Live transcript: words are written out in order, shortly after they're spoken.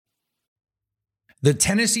The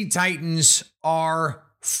Tennessee Titans are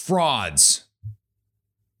frauds.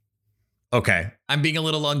 Okay, I'm being a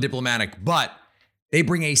little undiplomatic, but they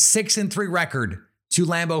bring a 6-3 record to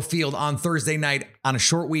Lambeau Field on Thursday night on a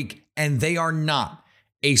short week, and they are not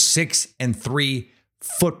a 6-3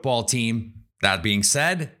 football team. That being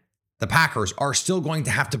said, the Packers are still going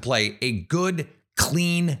to have to play a good,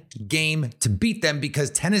 clean game to beat them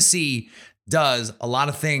because Tennessee does a lot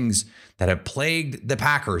of things that have plagued the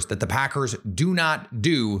Packers that the Packers do not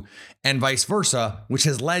do, and vice versa, which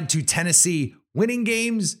has led to Tennessee winning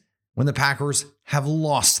games when the Packers have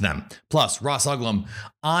lost them. Plus, Ross Uglem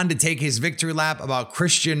on to take his victory lap about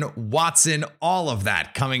Christian Watson. All of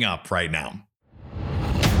that coming up right now.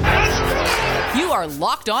 You are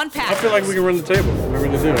Locked On Packers. I feel like we can run the table. We're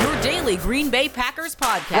going to do it. Your daily Green Bay Packers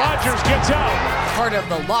podcast. Rodgers gets out. Part of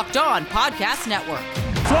the Locked On Podcast Network.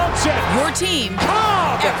 Floats it. Your team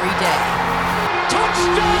every day.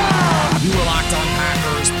 Touchdown. You are Locked On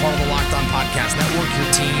Packers, part of the Locked On Podcast Network,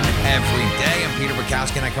 your team every day. I'm Peter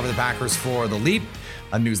Bukowski, and I cover the Packers for The Leap,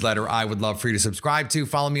 a newsletter I would love for you to subscribe to.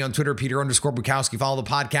 Follow me on Twitter, Peter_Bukowski. Follow the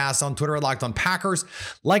podcast on Twitter at Locked On Packers.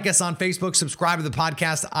 Like us on Facebook. Subscribe to the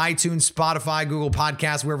podcast, iTunes, Spotify, Google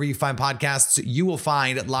Podcasts, wherever you find podcasts, you will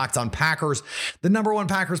find Locked On Packers, the #1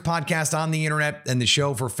 Packers podcast on the internet, and the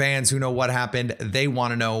show for fans who know what happened. They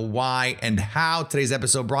want to know why and how. Today's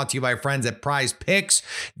episode brought to you by our friends at Prize Picks.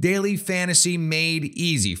 Daily fantasy made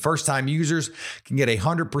easy. First-time users can get a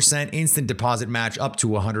 100% instant deposit match up to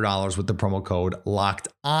 $100 with the promo code LOCKED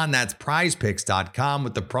on. That's prizepicks.com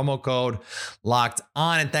with the promo code Locked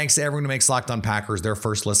On. And thanks to everyone who makes Locked On Packers their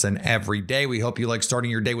first listen every day. We hope you like starting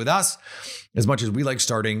your day with us as much as we like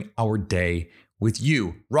starting our day with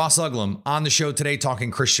you. Ross Uglem on the show today talking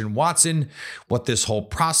Christian Watson, what this whole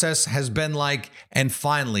process has been like, and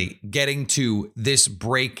finally getting to this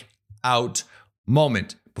breakout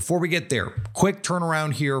moment. Before we get there, quick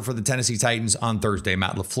turnaround here for the Tennessee Titans on Thursday.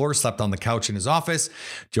 Matt LaFleur slept on the couch in his office.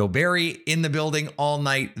 Joe Barry in the building all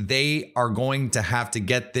night. They are going to have to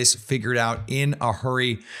get this figured out in a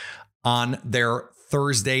hurry on their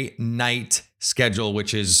Thursday night schedule,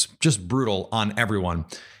 which is just brutal on everyone.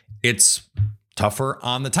 It's tougher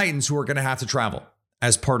on the Titans, who are going to have to travel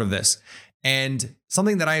as part of this. And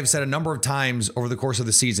something that I have said a number of times over the course of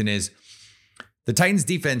the season is, the Titans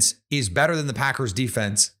defense is better than the Packers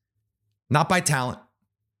defense, not by talent,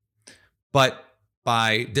 but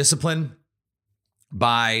by discipline,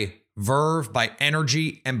 by verve, by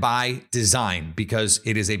energy, and by design, because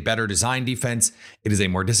it is a better design defense. It is a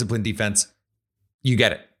more disciplined defense. You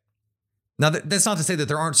get it. Now, that's not to say that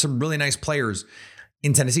there aren't some really nice players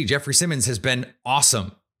in Tennessee. Jeffrey Simmons has been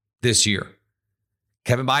awesome this year.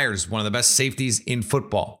 Kevin Byers, one of the best safeties in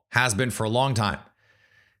football, has been for a long time.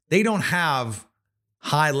 They don't have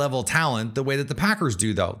high-level talent the way that the Packers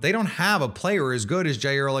do, though. They don't have a player as good as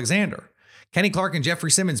Jair Alexander. Kenny Clark and Jeffrey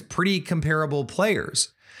Simmons, pretty comparable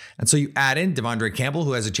players. And so you add in Devondre Campbell,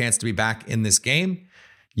 who has a chance to be back in this game.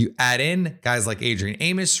 You add in guys like Adrian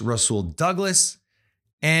Amos, Rasul Douglas,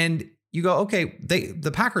 and you go, okay,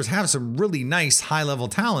 the Packers have some really nice high-level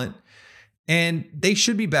talent, and they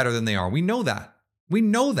should be better than they are. We know that. We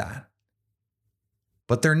know that.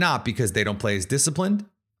 But they're not, because they don't play as disciplined.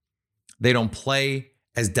 They don't play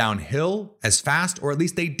as downhill, as fast, or at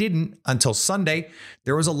least they didn't until Sunday.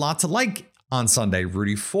 There was a lot to like on Sunday.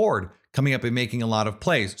 Rudy Ford coming up and making a lot of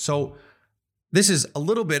plays. So this is a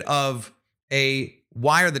little bit of a,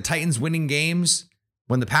 why are the Titans winning games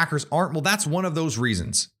when the Packers aren't? Well, that's one of those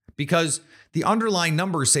reasons, because the underlying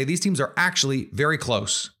numbers say these teams are actually very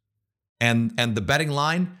close. And the betting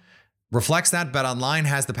line reflects that. BetOnline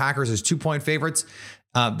has the Packers as 2-point favorites.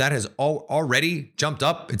 That has already jumped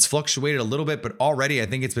up. It's fluctuated a little bit, but already I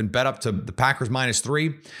think it's been bet up to the Packers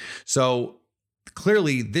 -3. So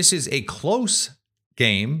clearly this is a close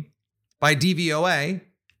game by DVOA.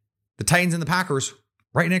 The Titans and the Packers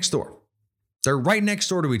right next door. They're right next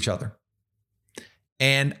door to each other.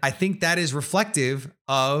 And I think that is reflective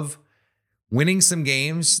of winning some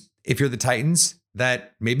games, if you're the Titans,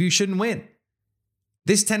 that maybe you shouldn't win.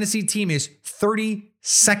 This Tennessee team is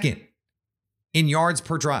 32nd in yards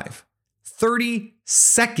per drive.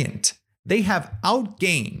 32nd. They have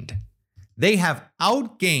outgained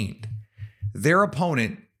their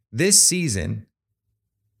opponent this season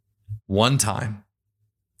one time.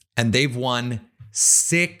 And they've won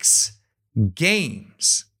 6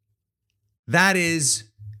 games. That is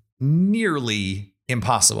nearly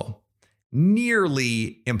impossible.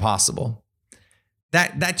 Nearly impossible.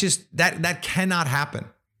 That cannot happen.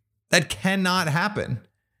 That cannot happen.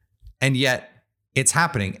 And yet it's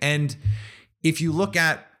happening. And if you look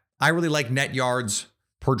at, I really like net yards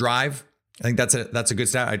per drive I think that's a good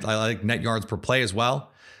stat. I like net yards per play as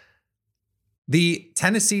well. The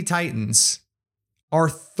Tennessee Titans are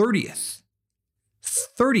 30th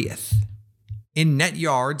in net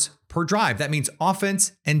yards per drive. That means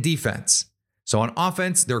offense and defense. So on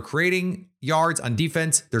offense, they're creating yards. On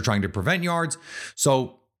defense, they're trying to prevent yards.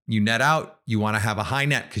 So you net out, you want to have a high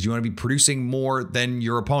net because you want to be producing more than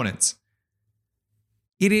your opponents.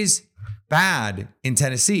 It is bad in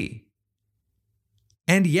Tennessee.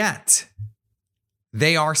 And yet,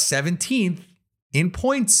 they are 17th in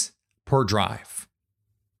points per drive.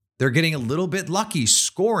 They're getting a little bit lucky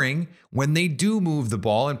scoring when they do move the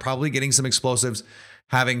ball and probably getting some explosives.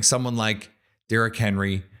 Having someone like Derrick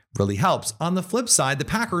Henry really helps. On the flip side, the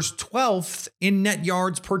Packers 12th in net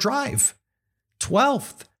yards per drive.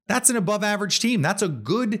 12th. That's an above average team. That's a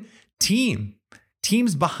good team.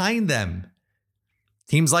 Teams behind them.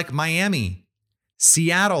 Teams like Miami,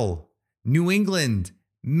 Seattle, New England,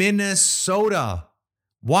 Minnesota,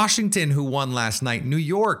 Washington, who won last night, New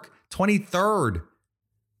York, 23rd.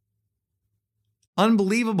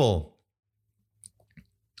 Unbelievable.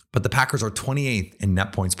 But the Packers are 28th in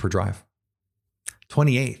net points per drive.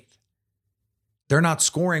 28th. They're not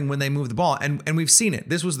scoring when they move the ball. And we've seen it.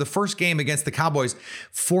 This was the first game against the Cowboys,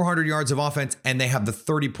 400 yards of offense, and they have the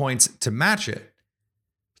 30 points to match it.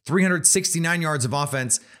 369 yards of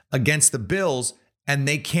offense against the Bills, and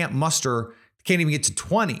they can't even get to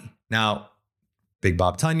 20. Now, Big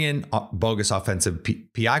Bob Tunyon, bogus offensive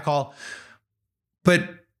PI call, but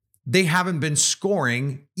they haven't been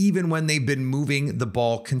scoring even when they've been moving the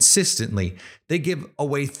ball consistently. They give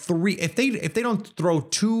away 3. If they don't throw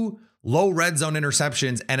 2 low red zone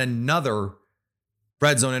interceptions and another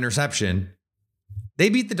red zone interception, they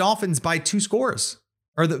beat the Dolphins by 2 scores.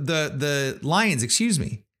 Or the Lions, excuse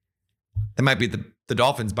me. They might beat the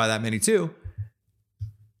Dolphins by that many too.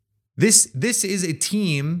 This is a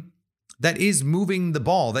team that is moving the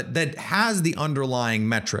ball, that has the underlying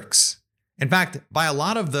metrics. In fact, by a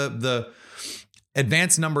lot of the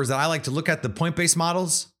advanced numbers that I like to look at, the point-based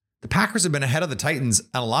models, the Packers have been ahead of the Titans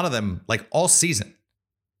on a lot of them like all season.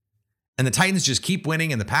 And the Titans just keep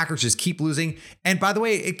winning and the Packers just keep losing. And by the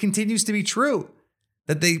way, it continues to be true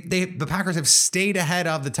that the Packers have stayed ahead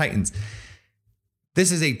of the Titans.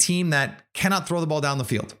 This is a team that cannot throw the ball down the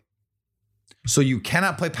field. So you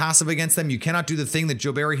cannot play passive against them. You cannot do the thing that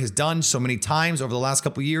Joe Barry has done so many times over the last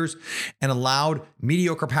couple of years and allowed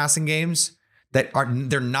mediocre passing games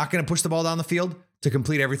they're not going to push the ball down the field to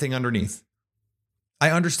complete everything underneath.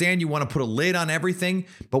 I understand you want to put a lid on everything,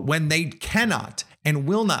 but when they cannot and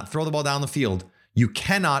will not throw the ball down the field, you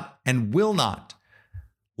cannot and will not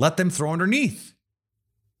let them throw underneath.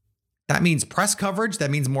 That means press coverage.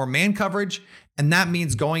 That means more man coverage. And that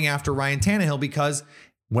means going after Ryan Tannehill because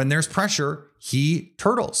when there's pressure, he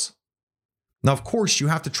turtles. Now, of course, you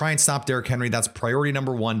have to try and stop Derrick Henry. That's priority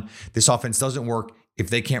number 1. This offense doesn't work if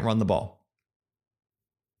they can't run the ball.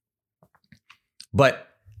 But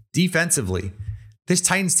defensively, this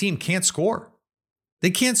Titans team can't score.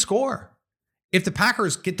 They can't score. If the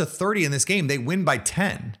Packers get to 30 in this game, they win by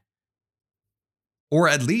 10 or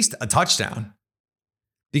at least a touchdown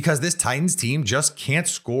because this Titans team just can't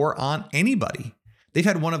score on anybody. They've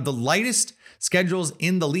had one of the lightest schedules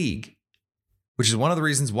in the league, which is one of the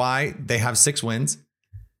reasons why they have 6 wins.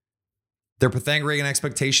 Their Pythagorean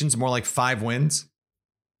expectations more like 5 wins.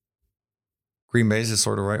 Green Bay is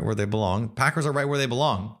sort of right where they belong. Packers are right where they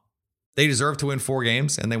belong. They deserve to win 4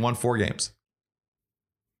 games, and they won 4 games.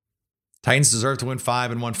 Titans deserve to win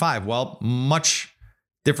 5 and won 5. Well, much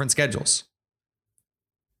different schedules.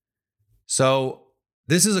 So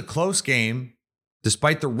this is a close game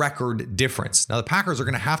despite the record difference. Now, the Packers are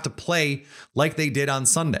going to have to play like they did on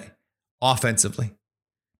Sunday, offensively.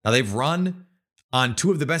 Now, they've run on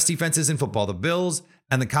 2 of the best defenses in football. The Bills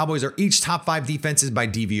and the Cowboys are each top 5 defenses by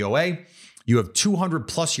DVOA. You have 200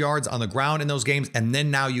 plus yards on the ground in those games. And then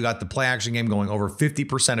now you got the play action game going. Over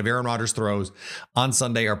 50% of Aaron Rodgers' throws on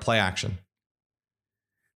Sunday are play action.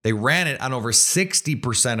 They ran it on over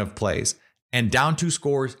 60% of plays. And down 2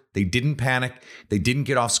 scores, they didn't panic. They didn't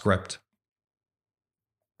get off script.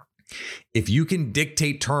 If you can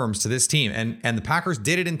dictate terms to this team, and the Packers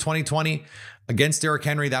did it in 2020 against Derrick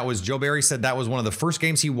Henry. That was, Joe Barry said that was one of the first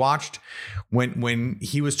games he watched when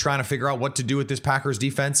he was trying to figure out what to do with this Packers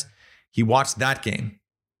defense. He watched that game.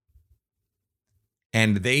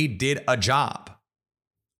 And they did a job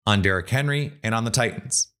on Derrick Henry and on the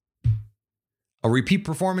Titans. A repeat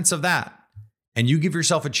performance of that, and you give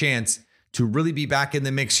yourself a chance to really be back in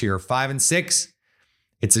the mix here. 5-6.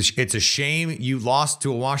 It's a shame you lost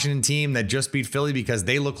to a Washington team that just beat Philly because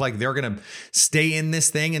they look like they're going to stay in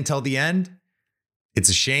this thing until the end. It's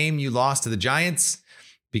a shame you lost to the Giants,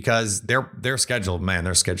 because their schedule, man,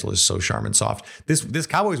 their schedule is so charmin soft. This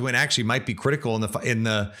Cowboys win actually might be critical in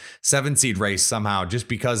the 7 seed race somehow, just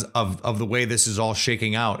because of the way this is all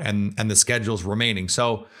shaking out and the schedules remaining.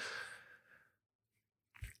 So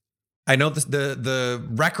I know the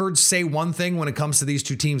records say one thing when it comes to these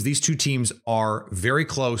two teams. These two teams are very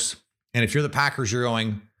close. And if you're the Packers, you're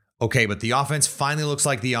going, okay, but the offense finally looks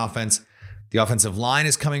like the offense. The offensive line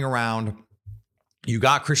is coming around. You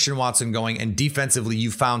got Christian Watson going, and defensively,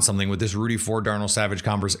 you found something with this Rudy Ford Darnell Savage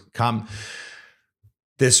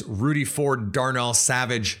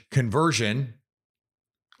conversion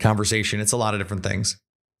conversation. It's a lot of different things,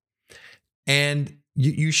 and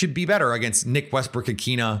you should be better against Nick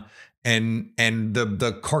Westbrook-Ikhine and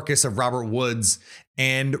the carcass of Robert Woods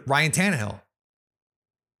and Ryan Tannehill.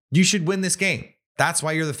 You should win this game. That's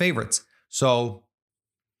why you're the favorites. So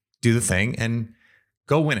do the thing and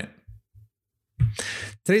go win it.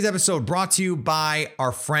 Today's episode brought to you by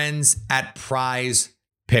our friends at Prize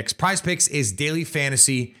Picks. Prize Picks is daily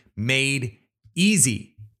fantasy made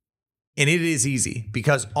easy. And it is easy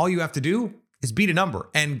because all you have to do is beat a number.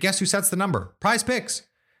 And guess who sets the number? Prize Picks.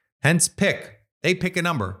 Hence pick. They pick a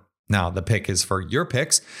number. Now, the pick is for your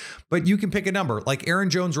picks, but you can pick a number like Aaron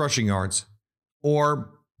Jones rushing yards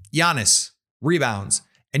or Giannis rebounds.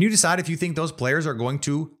 And you decide if you think those players are going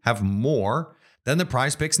to have more than the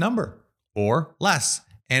Prize Picks number or less.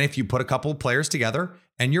 And if you put a couple of players together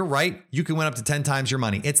and you're right, you can win up to 10 times your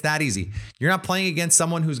money. It's that easy. You're not playing against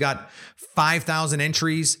someone who's got 5,000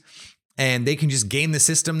 entries and they can just game the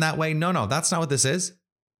system that way. No, that's not what this is.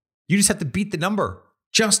 You just have to beat the number.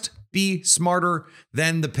 Just be smarter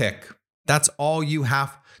than the pick. That's all you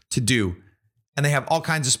have to do. And they have all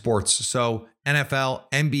kinds of sports. So NFL,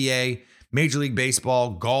 NBA, Major League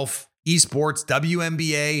Baseball, golf, esports,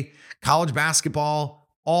 WNBA, college basketball,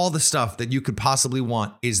 all the stuff that you could possibly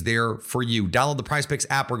want is there for you. Download the PrizePicks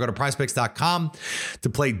app or go to prizepicks.com to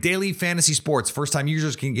play daily fantasy sports. First-time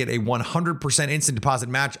users can get a 100% instant deposit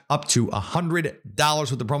match up to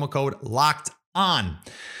 $100 with the promo code LOCKEDON.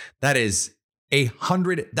 That is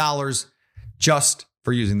 $100 just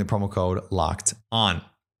for using the promo code LOCKEDON.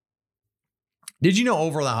 Did you know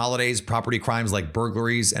over the holidays, property crimes like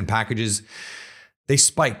burglaries and packages, they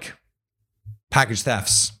spike. Package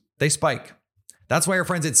thefts, they spike. That's why our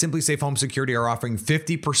friends at Simply Safe Home Security are offering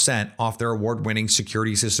 50% off their award-winning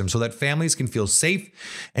security system so that families can feel safe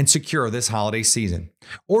and secure this holiday season.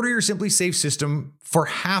 Order your Simply Safe system for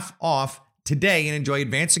half off today and enjoy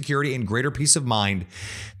advanced security and greater peace of mind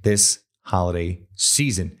this holiday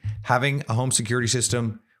season. Having a home security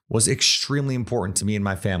system was extremely important to me and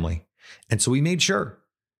my family. And so we made sure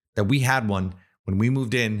that we had one when we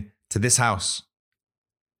moved in to this house.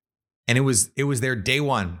 And it was there day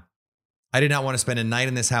one. I did not want to spend a night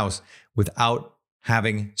in this house without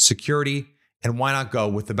having security. And why not go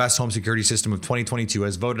with the best home security system of 2022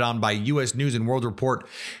 as voted on by US News and World Report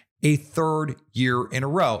a third year in a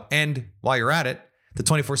row. And while you're at it, the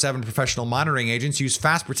 24/7 professional monitoring agents use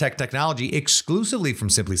Fast Protect technology exclusively from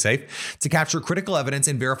Simply Safe to capture critical evidence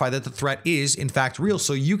and verify that the threat is in fact real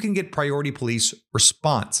so you can get priority police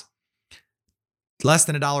response. Less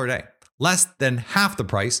than $1 a day. Less than half the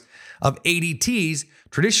price of ADT's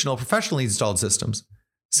traditional professionally installed systems.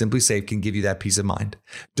 Simply Safe can give you that peace of mind.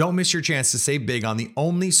 Don't miss your chance to save big on the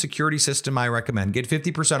only security system I recommend. Get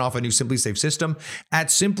 50% off a new Simply Safe system at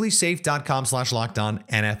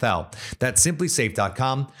simplysafe.com/LockedOnNFL. That's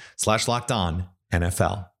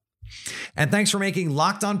simplysafe.com/LockedOnNFL. And thanks for making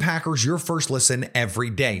Locked On Packers your first listen every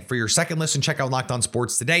day. For your second listen, check out Locked On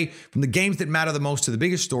Sports Today. From the games that matter the most to the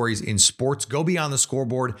biggest stories in sports, go beyond the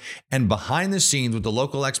scoreboard and behind the scenes with the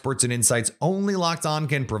local experts and insights only Locked On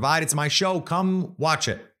can provide. It's my show. Come watch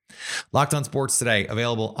it. Locked On Sports Today,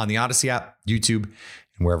 available on the Odyssey app, YouTube,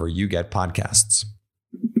 and wherever you get podcasts.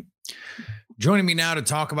 Joining me now to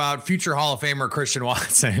talk about future Hall of Famer Christian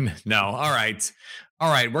Watson. No, all right.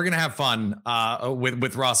 We're gonna have fun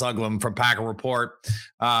with Ross Uglum from Packer Report,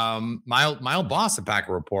 my old boss at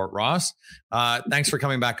Packer Report. Ross, thanks for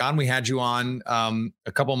coming back on. We had you on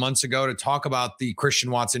a couple months ago to talk about the Christian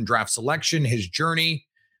Watson draft selection, his journey.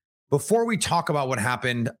 Before we talk about what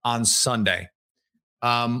happened on Sunday,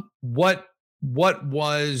 what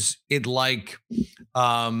was it like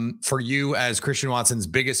for you as Christian Watson's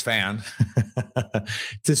biggest fan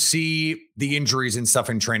to see the injuries and stuff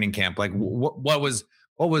in training camp? Like what was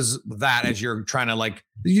that as you're trying to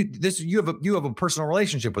you have a personal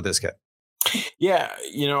relationship with this kid? Yeah.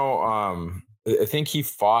 I think he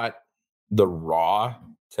fought the raw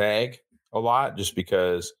tag a lot just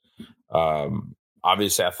because,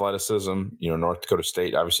 obviously athleticism, North Dakota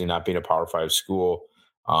State, obviously not being a Power 5 school.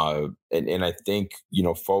 And I think,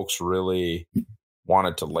 folks really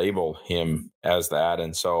wanted to label him as that.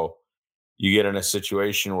 And so you get in a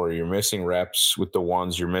situation where you're missing reps with the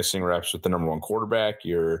ones, you're missing reps with the number one quarterback.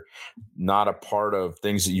 You're not a part of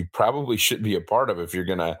things that you probably should be a part of if you're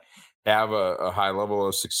going to have a high level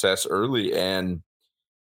of success early, and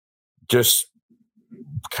just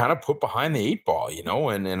kind of put behind the 8 ball,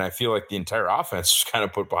 and I feel like the entire offense was kind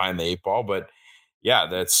of put behind the 8 ball. But yeah,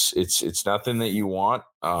 it's nothing that you want,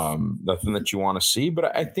 nothing that you want to see.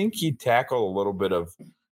 But I think he tackled a little bit of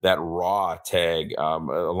that raw tag,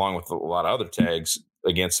 along with a lot of other tags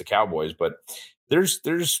against the Cowboys. But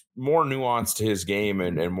there's more nuance to his game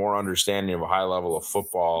and more understanding of a high level of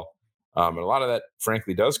football. And a lot of that,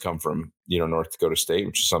 frankly, does come from, North Dakota State,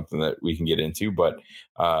 which is something that we can get into. But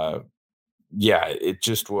yeah, it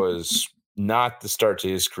just was not the start to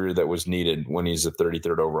his career that was needed when he's the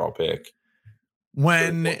 33rd overall pick.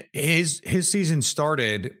 When his season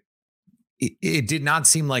started, it did not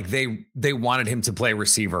seem like they wanted him to play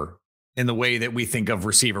receiver in the way that we think of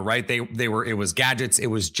receiver, right? It was gadgets, it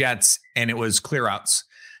was jets, and it was clear outs.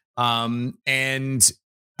 And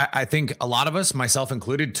I think a lot of us, myself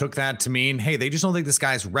included, took that to mean, hey, they just don't think this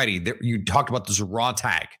guy's ready. You talked about this raw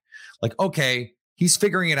tag. Like, okay, he's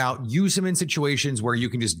figuring it out. Use him in situations where you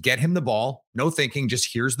can just get him the ball. No thinking,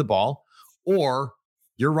 just here's the ball. Or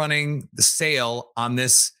you're running the sail on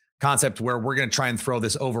this concept where we're going to try and throw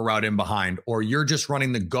this over route in behind. Or you're just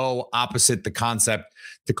running the go opposite the concept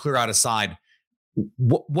to clear out a side.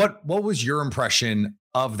 What was your impression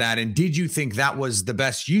of that? And did you think that was the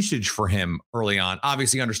best usage for him early on?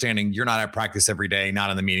 Obviously, understanding you're not at practice every day,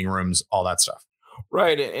 not in the meeting rooms, all that stuff.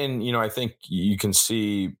 Right. And, I think you can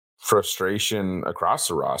see frustration across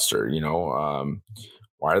the roster.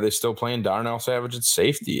 Why are they still playing Darnell Savage at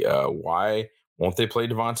safety? Why won't they play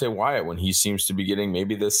Devontae Wyatt when he seems to be getting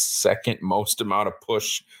maybe the second most amount of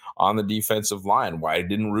push on the defensive line? Why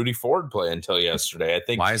didn't Rudy Ford play until yesterday? I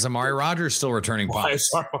think. Why is Amari Rodgers still returning punts?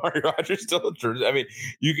 Why is Amari Rodgers still returning? I mean,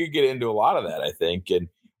 you could get into a lot of that, I think. And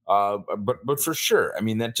but for sure, I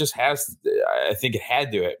mean, that just has. I think it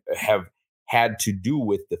had to have had to do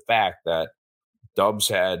with the fact that Dubs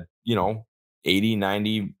had 80,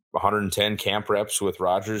 90, 110 camp reps with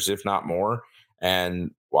Rodgers, if not more,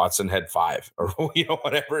 and Watson had 5 or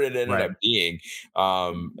whatever it ended up being.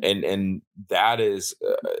 And that is,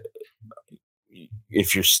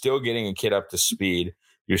 if you're still getting a kid up to speed,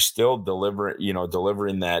 you're still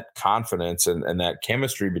delivering that confidence and that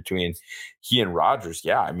chemistry between he and Rodgers.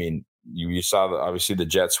 Yeah. I mean, you saw obviously the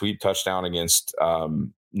jet sweep touchdown against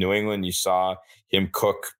New England. You saw him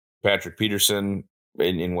cook Patrick Peterson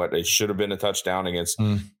in what it should have been a touchdown against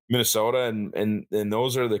Minnesota. And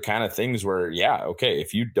those are the kind of things where, yeah, okay,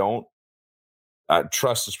 if you don't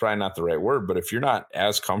trust is probably not the right word, but if you're not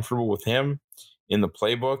as comfortable with him in the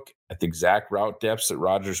playbook at the exact route depths that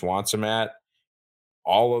Rodgers wants him at,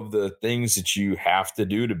 all of the things that you have to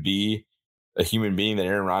do to be a human being that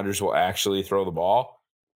Aaron Rodgers will actually throw the ball,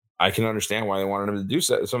 I can understand why they wanted him to do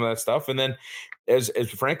some of that stuff. And then as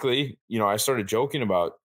frankly, I started joking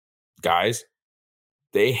about guys,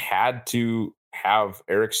 they had to have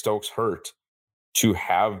Eric Stokes hurt to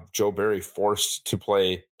have Joe Barry forced to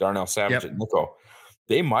play Darnell Savage at nickel.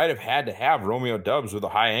 They might have had to have Romeo Doubs with a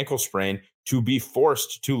high ankle sprain to be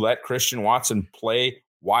forced to let Christian Watson play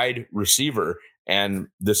wide receiver. And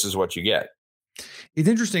this is what you get. It's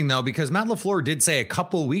interesting, though, because Matt LaFleur did say a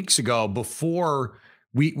couple weeks ago before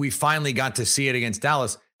we finally got to see it against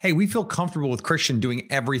Dallas, hey, we feel comfortable with Christian doing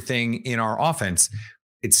everything in our offense.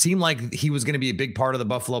 It seemed like he was going to be a big part of the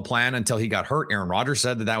Buffalo plan until he got hurt. Aaron Rodgers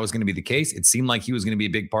said that was going to be the case. It seemed like he was going to be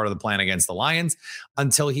a big part of the plan against the Lions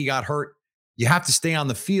until he got hurt. You have to stay on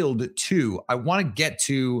the field too. I want to get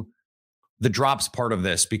to the drops part of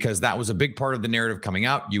this because that was a big part of the narrative coming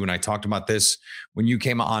out. You and I talked about this when you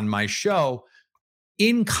came on my show.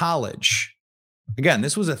 In college, again,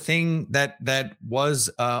 this was a thing that was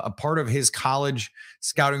a part of his college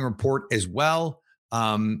scouting report as well.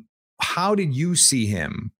 How did you see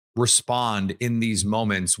him respond in these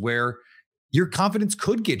moments where your confidence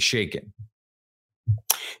could get shaken?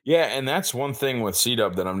 Yeah, and that's one thing with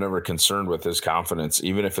C-Dub that I'm never concerned with is confidence,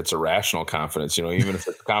 even if it's a rational confidence. Even if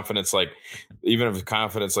it's confidence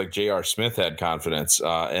like J.R. Smith had confidence,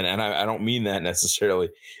 and I don't mean that necessarily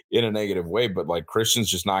in a negative way, but like Christian's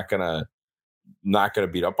just not gonna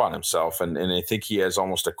beat up on himself, and I think he has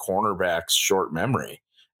almost a cornerback's short memory,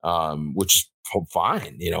 which is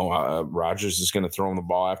fine. Rodgers is going to throw him the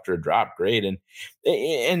ball after a drop, great, and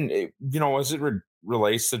as it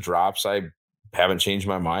relates to drops, I haven't changed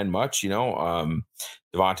my mind much.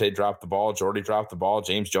 Devontae dropped the ball, Jordy dropped the ball,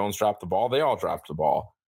 James Jones dropped the ball. They all dropped the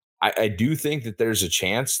ball. I do think that there's a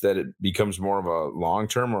chance that it becomes more of a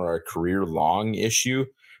long-term or a career-long issue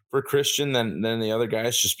for Christian than the other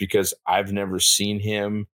guys, just because I've never seen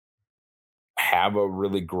him have a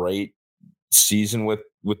really great season with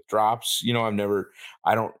drops.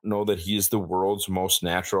 I don't know that he's the world's most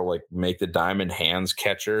natural, like, make the diamond hands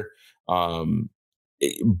catcher.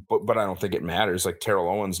 But I don't think it matters. Like, Terrell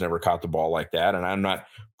Owens never caught the ball like that. And I'm not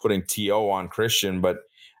putting TO on Christian, but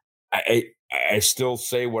I still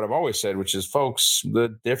say what I've always said, which is, folks,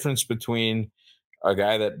 the difference between a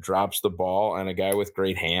guy that drops the ball and a guy with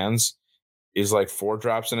great hands is like 4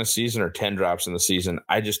 drops in a season or 10 drops in the season.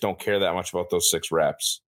 I just don't care that much about those 6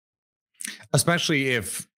 reps. Especially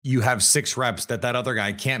if you have 6 reps that other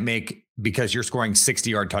guy can't make because you're scoring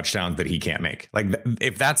 60-yard touchdowns that he can't make. Like,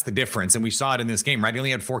 if that's the difference, and we saw it in this game, right? He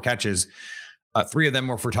only had 4 catches. 3 of them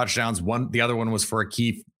were for touchdowns. The other one was for a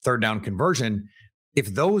key 3rd down conversion.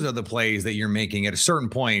 If those are the plays that you're making at a certain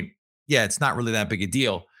point, yeah, it's not really that big a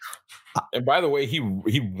deal. And by the way, he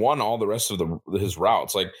won all the rest of his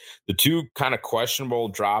routes. Like, the 2 kind of questionable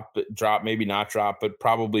drop, maybe not drop, but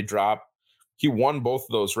probably drop. He won both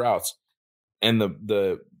of those routes. And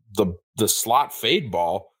the slot fade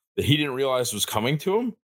ball that he didn't realize was coming to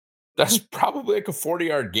him, that's probably like a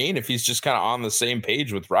 40-yard gain if he's just kind of on the same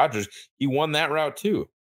page with Rodgers. He won that route too.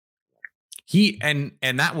 And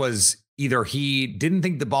that was either he didn't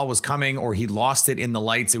think the ball was coming or he lost it in the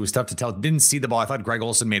lights. It was tough to tell. Didn't see the ball. I thought Greg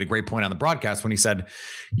Olsen made a great point on the broadcast when he said,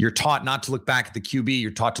 you're taught not to look back at the QB.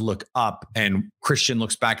 You're taught to look up. And Christian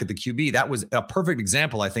looks back at the QB. That was a perfect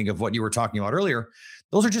example, I think, of what you were talking about earlier.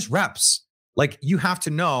 Those are just reps. Like, you have to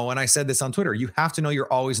know, and I said this on Twitter, you have to know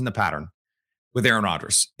you're always in the pattern with Aaron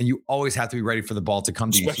Rodgers. And you always have to be ready for the ball to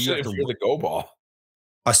come to you. Especially if you're the go ball.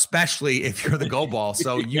 Especially if you're the go ball.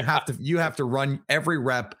 So you have to run every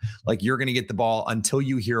rep like you're going to get the ball until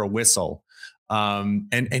you hear a whistle.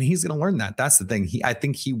 And he's going to learn that. That's the thing. I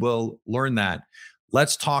think he will learn that.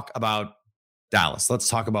 Let's talk about Dallas. Let's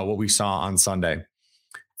talk about what we saw on Sunday.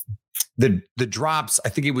 The drops, I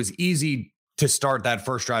think it was easy to start that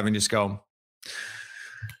first drive and just go,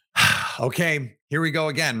 okay, here we go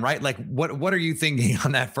again, right? Like, what are you thinking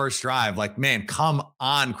on that first drive? Like, man, come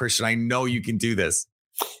on, Christian. I know you can do this.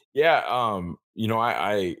 Yeah.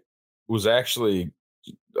 I was actually,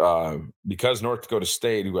 because North Dakota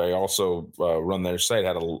State, who I also run their site,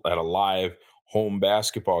 had a live home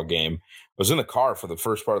basketball game. I was in the car for the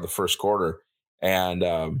first part of the first quarter, and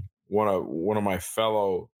one of my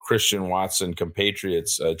fellow Christian Watson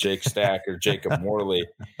compatriots, Jake Stack or Jacob Morley,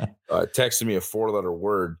 texted me a 4-letter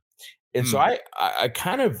word. And so I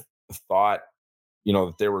kind of thought,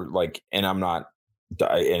 that they were like, and I'm not,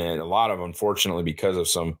 and a lot of, unfortunately, because of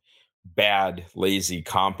some bad, lazy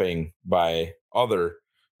comping by other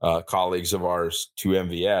colleagues of ours to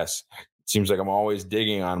MVS, it seems like I'm always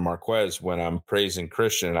digging on Marquez when I'm praising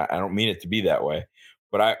Christian. I don't mean it to be that way.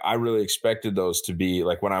 But I really expected those to be,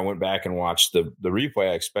 like, when I went back and watched the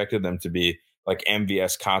replay, I expected them to be like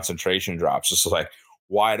MVS concentration drops, just like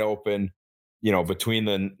wide open, between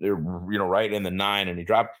right in the 9, and he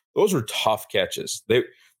dropped. Those were tough catches. They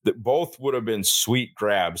both would have been sweet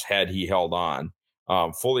grabs had he held on,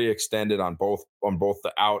 fully extended on both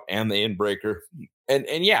the out and the in breaker.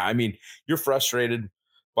 And yeah, I mean, you're frustrated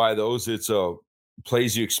by those. It's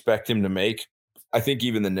plays you expect him to make. I think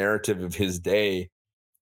even the narrative of his day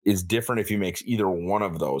is different if he makes either one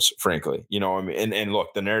of those, frankly. I mean, and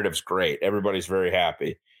look, the narrative's great. Everybody's very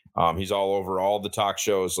happy. He's all over all the talk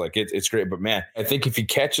shows. Like, it's great. But man, I think if he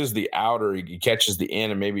catches the out or he catches the in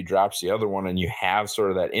and maybe drops the other one, and you have sort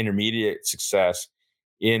of that intermediate success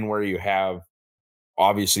in where you have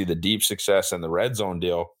obviously the deep success and the red zone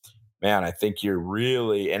deal, man, I think you're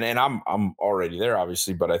really, and I'm already there,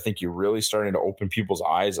 obviously, but I think you're really starting to open people's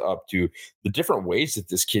eyes up to the different ways that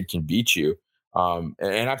this kid can beat you.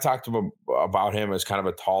 And I've talked to him about him as kind of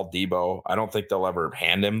a tall Debo. I don't think they'll ever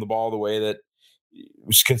hand him the ball the way that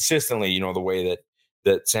was consistently, the way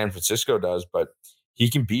that San Francisco does, but he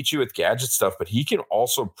can beat you with gadget stuff, but he can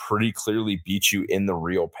also pretty clearly beat you in the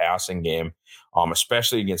real passing game,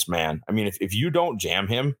 especially against man. I mean, if you don't jam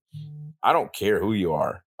him, I don't care who you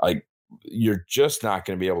are. Like, you're just not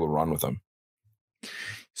going to be able to run with him.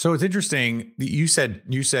 So it's interesting. You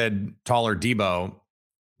said taller Debo.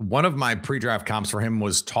 One of my pre-draft comps for him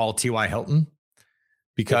was tall T.Y. Hilton,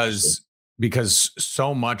 because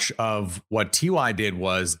so much of what T.Y. did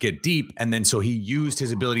was get deep. And then so he used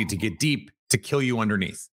his ability to get deep to kill you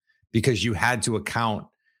underneath, because you had to account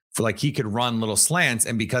for, like, he could run little slants.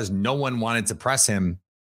 And because no one wanted to press him,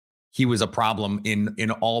 he was a problem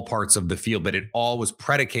in all parts of the field, but it all was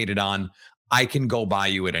predicated on, I can go by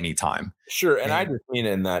you at any time. Sure, and I just mean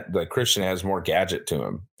in that like Christian has more gadget to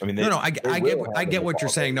him. I mean, I get what you're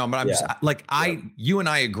saying. No, but I'm just like you and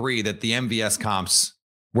I agree that the MVS comps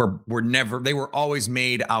were always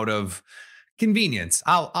made out of convenience.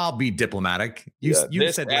 I'll be diplomatic. You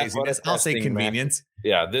said laziness. I'll say convenience.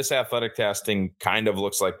 This athletic testing kind of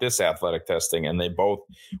looks like this athletic testing, and they both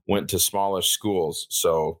went to smallish schools.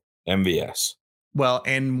 So MVS. Well,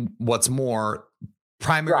 and what's more,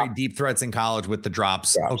 primary deep threats in college with the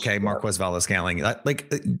drops. Okay, Marquez Valdes-Scantling.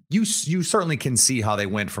 Like you certainly can see how they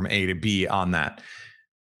went from A to B on that.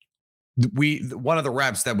 One of the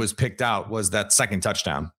reps that was picked out was that second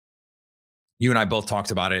touchdown. You and I both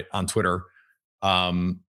talked about it on Twitter.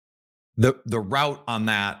 The route on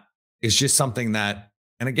that is just something that,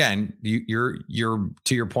 and again, you're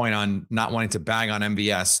to your point on not wanting to bag on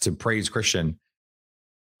MVS to praise Christian.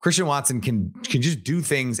 Christian Watson can just do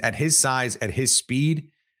things at his size, at his speed,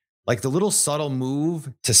 like the little subtle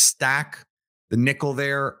move to stack the nickel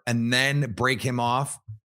there and then break him off.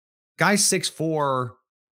 Guy 6'4",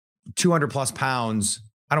 200 plus pounds.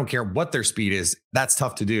 I don't care what their speed is. That's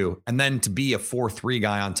tough to do. And then to be a 4'3"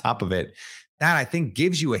 guy on top of it, that I think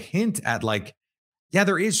gives you a hint at like, yeah,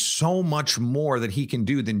 there is so much more that he can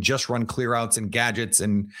do than just run clear outs and gadgets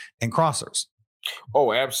and crossers.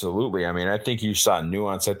 Oh, absolutely. I mean, I think you saw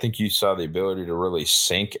nuance. I think you saw the ability to really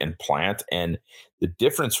sink and plant. And the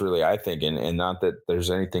difference really, I think, and not that there's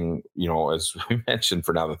anything, as we mentioned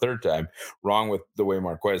for now the third time, wrong with the way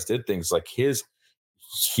Marquez did things, like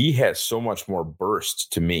he has so much more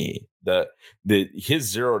burst to me. His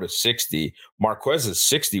 0 to 60, Marquez's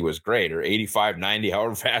 60 was great, or 85, 90,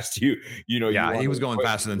 however fast he was going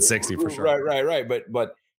faster than 60 for sure. Right. But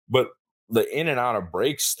the in and out of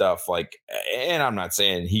break stuff, like, and I'm not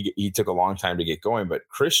saying he took a long time to get going, but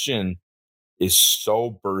Christian is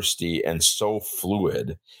so bursty and so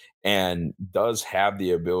fluid and does have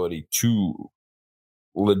the ability to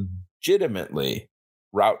legitimately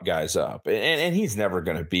route guys up. And he's never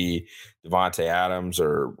going to be Devontae Adams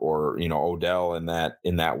or Odell in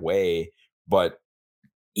that way. But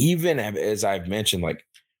even as I've mentioned, like,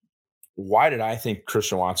 why did I think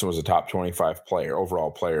Christian Watson was a top 25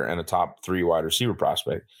 overall player and a top 3 wide receiver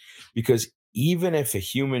prospect? Because even if a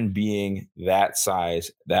human being that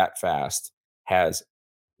size, that fast, has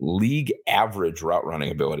league average route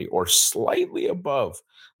running ability or slightly above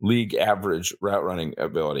league average route running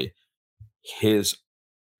ability, his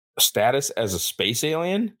status as a space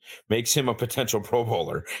alien makes him a potential Pro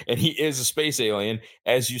Bowler. And he is a space alien,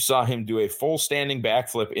 as you saw him do a full standing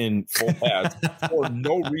backflip in full pads for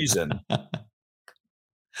no reason.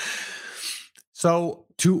 So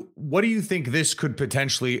what do you think this could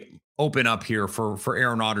potentially open up here for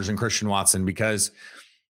Aaron Rodgers and Christian Watson? Because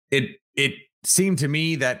it seemed to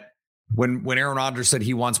me that when Aaron Rodgers said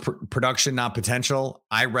he wants production, not potential,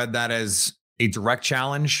 I read that as a direct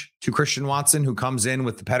challenge to Christian Watson, who comes in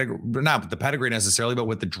with the pedigree, not with the pedigree necessarily, but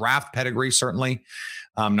with the draft pedigree, certainly,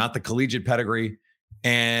 not the collegiate pedigree.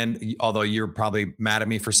 And although you're probably mad at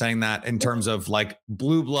me for saying that in terms of like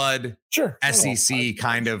blue blood, sure, SEC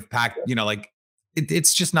kind of pack, like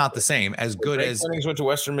it's just not the same as good as went to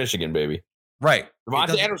Western Michigan, baby. Right.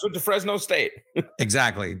 Devontae Adams went to Fresno State.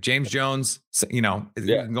 Exactly. James Jones, you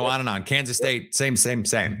can go on and on. Kansas State, same.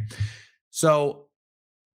 So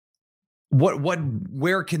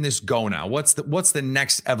where can this go now? What's the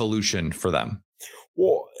next evolution for them?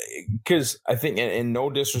 Well, because I think, and no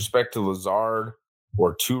disrespect to Lazard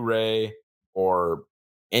or Toure or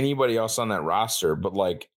anybody else on that roster, but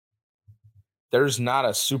like, there's not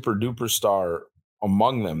a super duper star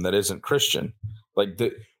among them that isn't Christian. Like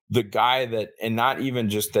the guy that, and not even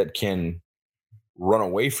just that can run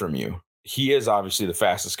away from you. He is obviously the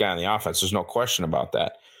fastest guy on the offense. There's no question about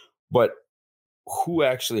that. But who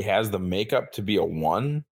actually has the makeup to be a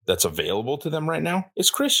one that's available to them right now is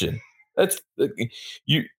Christian. That's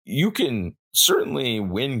you can certainly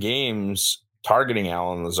win games targeting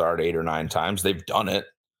Allen Lazard 8 or 9 times. They've done it.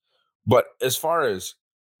 But as far as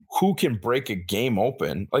who can break a game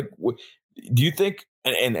open, like, do you think,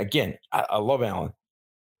 and again, I love Allen.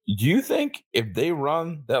 Do you think if they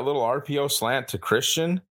run that little RPO slant to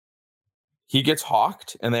Christian, he gets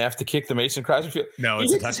hawked and they have to kick the Mason Crosby field? No, he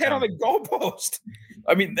it's hits his head on the goalpost.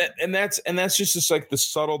 I mean, that's just like the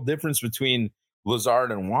subtle difference between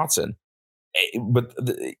Lazard and Watson. But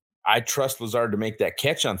I trust Lazard to make that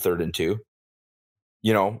catch on 3rd and 2.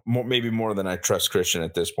 Maybe more than I trust Christian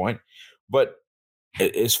at this point. But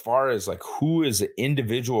as far as like who is an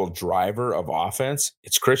individual driver of offense,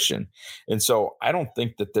 it's Christian. And so I don't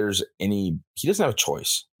think that there's he doesn't have a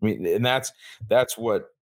choice. I mean, and that's what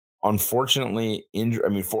unfortunately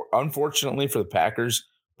for the Packers,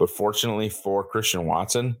 But fortunately for Christian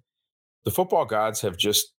Watson, the football gods have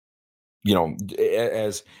just,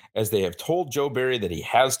 as they have told Joe Barry that he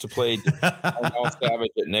has to play Darnell Savage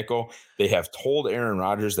at nickel, they have told Aaron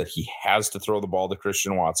Rodgers that he has to throw the ball to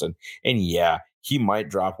Christian Watson. And yeah, he might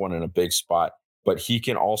drop one in a big spot, but he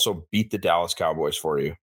can also beat the Dallas Cowboys for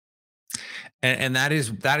you. And that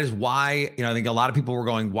is why, I think a lot of people were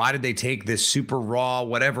going, why did they take this super raw,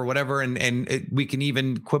 whatever. And we can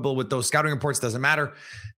even quibble with those scouting reports. Doesn't matter.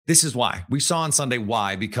 This is why we saw on Sunday.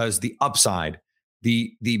 Why? Because the upside,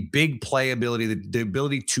 the big play ability, the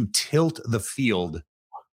ability to tilt the field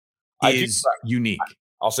is unique.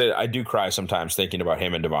 I'll say that I do cry sometimes thinking about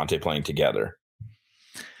him and Davante playing together.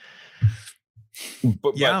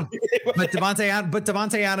 But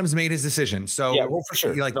Davante Adams made his decision. So yeah, well, for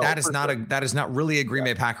sure. That is not really a Green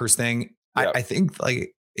Bay Packers thing. Yeah. I think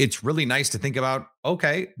it's really nice to think about,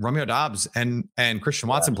 okay, Romeo Doubs and Christian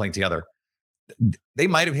Watson playing together. They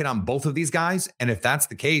might have hit on both of these guys. And if that's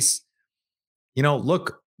the case,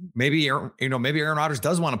 look, maybe Aaron Rodgers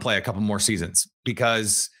does want to play a couple more seasons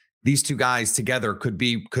because these two guys together could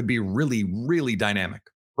be really, really dynamic.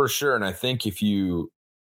 For sure. And I think if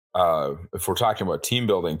we're talking about team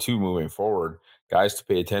building too, moving forward, guys to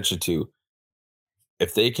pay attention to,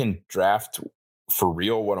 if they can draft for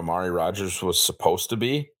real what Amari Rodgers was supposed to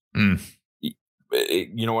be,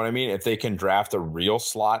 you know what I mean? If they can draft a real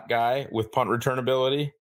slot guy with punt return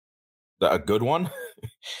ability, a good one,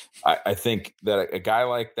 I think that a guy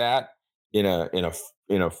like that in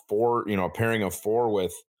a four, a pairing of four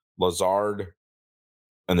with Lazard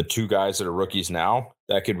and the two guys that are rookies now,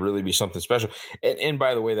 that could really be something special. And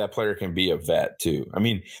by the way, that player can be a vet too. I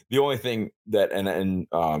mean, the only thing that, and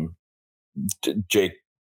Jake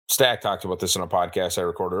Stack talked about this on a podcast I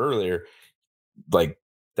recorded earlier,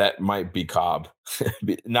 that might be Cobb,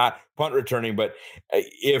 not punt returning, but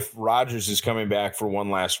if Rodgers is coming back for one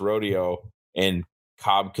last rodeo and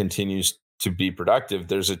Cobb continues to be productive,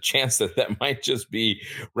 there's a chance that might just be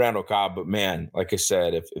Randall Cobb. But man, like I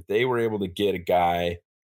said, if they were able to get a guy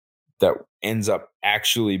that ends up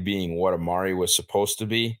actually being what Amari was supposed to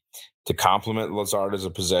be, to complement Lazard as a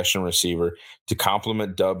possession receiver, to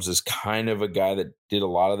complement Doubs as kind of a guy that did a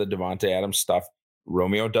lot of the Davante Adams stuff.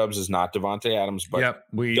 Romeo Doubs is not Davante Adams, but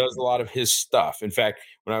he does a lot of his stuff. In fact,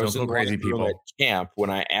 when I was in crazy people at camp,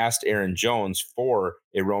 when I asked Aaron Jones for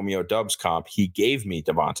a Romeo Doubs comp, he gave me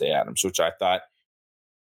Davante Adams, which I thought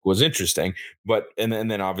was interesting. But and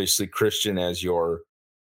then obviously Christian as your,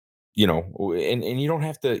 and you don't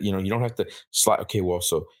have to, you don't have to slide. Okay, well,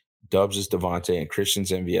 so Doubs is Davante and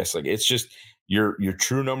Christian's MVS. It's just your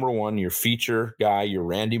true number one, your feature guy, your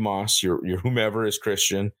Randy Moss, your whomever is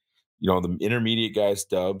Christian. The intermediate guys,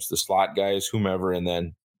 Doubs, the slot guys, whomever, and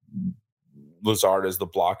then Lazard as the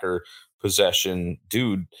blocker possession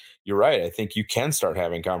dude. You're right. I think you can start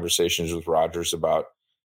having conversations with Rodgers about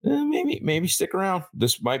maybe stick around.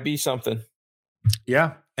 This might be something.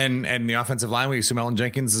 Yeah. And the offensive line, we assume Elton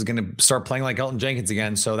Jenkins is going to start playing like Elton Jenkins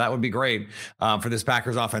again. So that would be great for this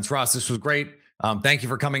Packers offense. Ross, this was great. Thank you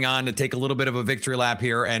for coming on to take a little bit of a victory lap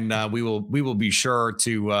here. And we will be sure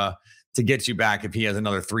to get you back if he has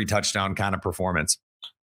another 3 touchdown kind of performance.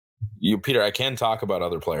 Peter, I can talk about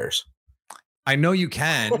other players. I know you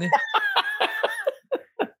can.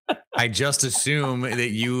 I just assume that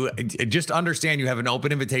you just understand you have an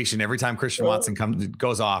open invitation every time Christian Watson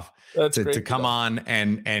goes off to come on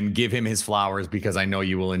and give him his flowers, because I know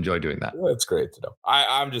you will enjoy doing that. That's great to know.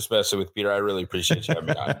 I'm just messing with Peter. I really appreciate you having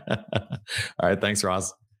me on. All right. Thanks,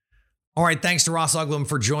 Ross. All right. Thanks to Ross Uglum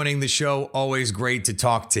for joining the show. Always great to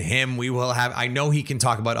talk to him. I know he can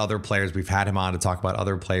talk about other players. We've had him on to talk about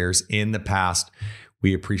other players in the past.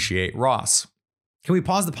 We appreciate Ross. Can we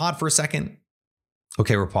pause the pod for a second?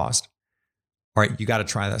 Okay, we're paused. All right, you got to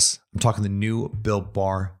try this. I'm talking the new Built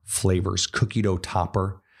Bar flavors. Cookie dough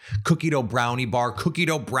topper, cookie dough brownie bar, cookie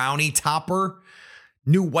dough brownie topper,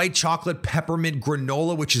 new white chocolate peppermint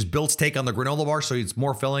granola, which is Built's take on the granola bar. So it's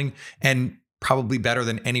more filling and probably better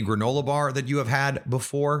than any granola bar that you have had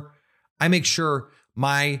before. I make sure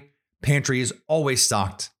my pantry is always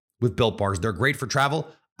stocked with Built Bars. They're great for travel.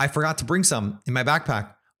 I forgot to bring some in my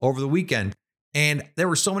backpack over the weekend. And there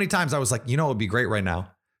were so many times I was like, it would be great right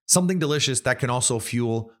now. Something delicious that can also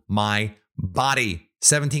fuel my body.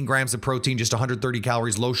 17 grams of protein, just 130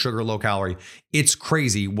 calories, low sugar, low calorie. It's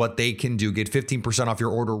crazy what they can do. Get 15% off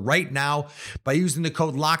your order right now by using the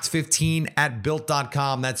code LOCKED15 at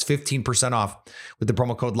built.com. That's 15% off with the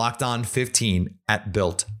promo code LOCKEDON15 at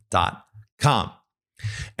built.com.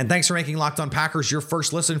 And thanks for making Locked On Packers your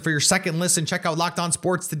first listen. For your second listen, check out Locked On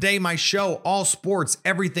Sports Today, my show, all sports,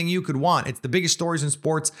 everything you could want. It's the biggest stories in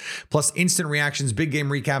sports, plus instant reactions, big game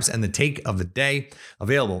recaps, and the take of the day.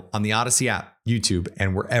 Available on the Odyssey app, YouTube,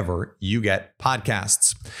 and wherever you get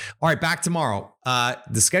podcasts. All right, back tomorrow.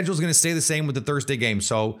 The schedule is going to stay the same with the Thursday game.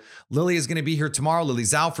 So Lily is going to be here tomorrow. Lily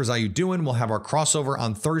Zalfers, how you doing? We'll have our crossover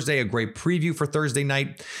on Thursday, a great preview for Thursday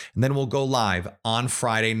night. And then we'll go live on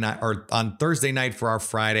Friday night or on Thursday night for our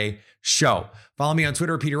Friday show. Follow me on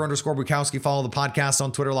Twitter, Peter_Bukowski. Follow the podcast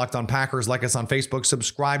on Twitter, Locked On Packers. Like us on Facebook.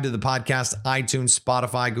 Subscribe to the podcast, iTunes,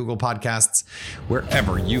 Spotify, Google Podcasts.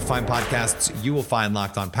 Wherever you find podcasts, you will find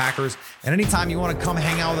Locked On Packers. And anytime you want to come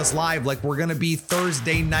hang out with us live, like we're going to be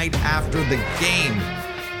Thursday night after the game,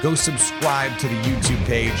 go subscribe to the YouTube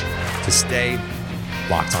page to stay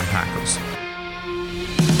Locked On Packers.